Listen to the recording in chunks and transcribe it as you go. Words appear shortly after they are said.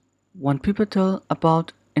When people tell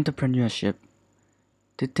about entrepreneurship,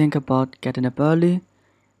 they think about getting up early,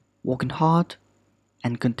 working hard,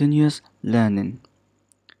 and continuous learning.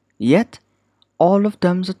 Yet, all of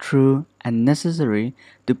them are true and necessary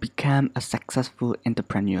to become a successful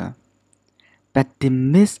entrepreneur. But they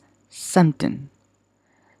miss something,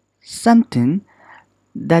 something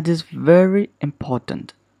that is very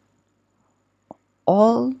important.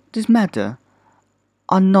 All this matter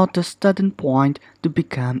are not a starting point to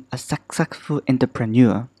become a successful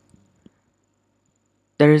entrepreneur.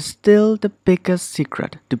 There is still the biggest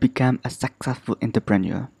secret to become a successful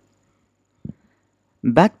entrepreneur.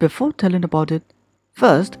 But before telling about it,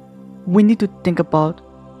 first we need to think about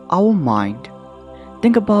our mind.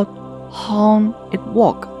 Think about how it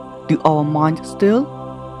works. Do our mind still?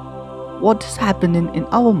 What is happening in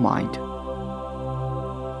our mind?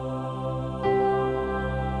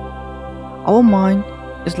 Our mind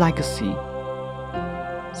is like a sea.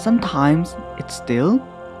 Sometimes it's still,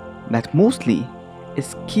 but mostly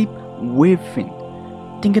it's keep waving,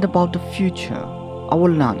 thinking about the future, our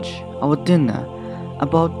lunch, our dinner,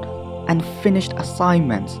 about unfinished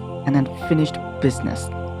assignments and unfinished business.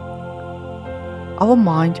 Our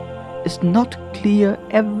mind is not clear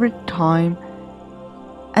every time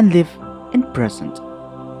and live in present.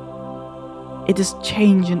 It is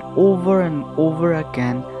changing over and over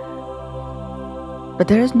again. But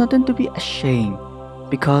there is nothing to be ashamed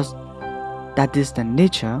because that is the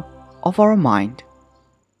nature of our mind.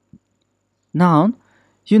 Now,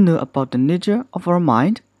 you know about the nature of our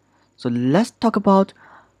mind, so let's talk about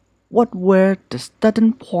what were the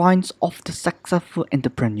starting points of the successful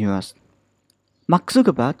entrepreneurs. Mark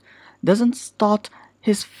Zuckerberg doesn't start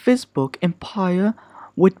his Facebook empire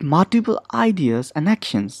with multiple ideas and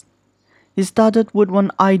actions. He started with one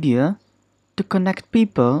idea to connect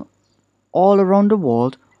people all around the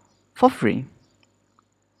world for free.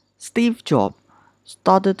 Steve Jobs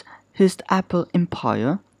started his Apple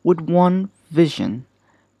empire with one vision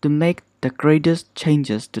to make the greatest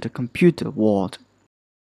changes to the computer world.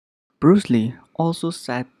 Bruce Lee also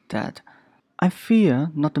said that I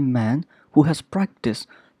fear not the man who has practiced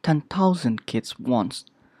 10,000 kicks once,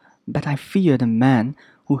 but I fear the man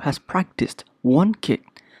who has practiced one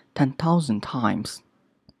kick 10,000 times.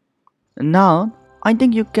 Now, I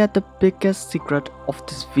think you get the biggest secret of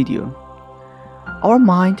this video. Our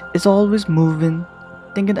mind is always moving,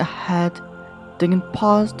 thinking ahead, thinking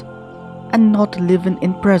past, and not living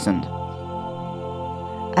in present.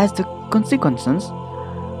 As the consequences,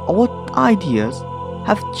 our ideas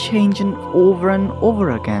have changed over and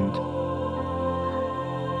over again.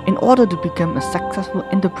 In order to become a successful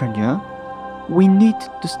entrepreneur, we need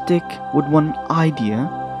to stick with one idea,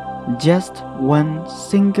 just one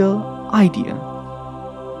single idea.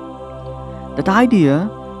 That idea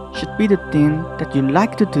should be the thing that you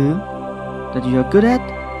like to do, that you are good at,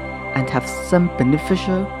 and have some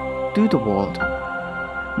beneficial to the world.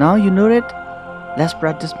 Now you know it, let's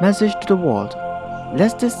spread this message to the world.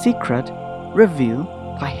 Let's this secret reveal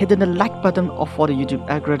by hitting the like button for the YouTube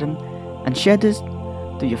algorithm and share this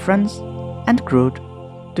to your friends and grow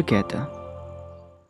together.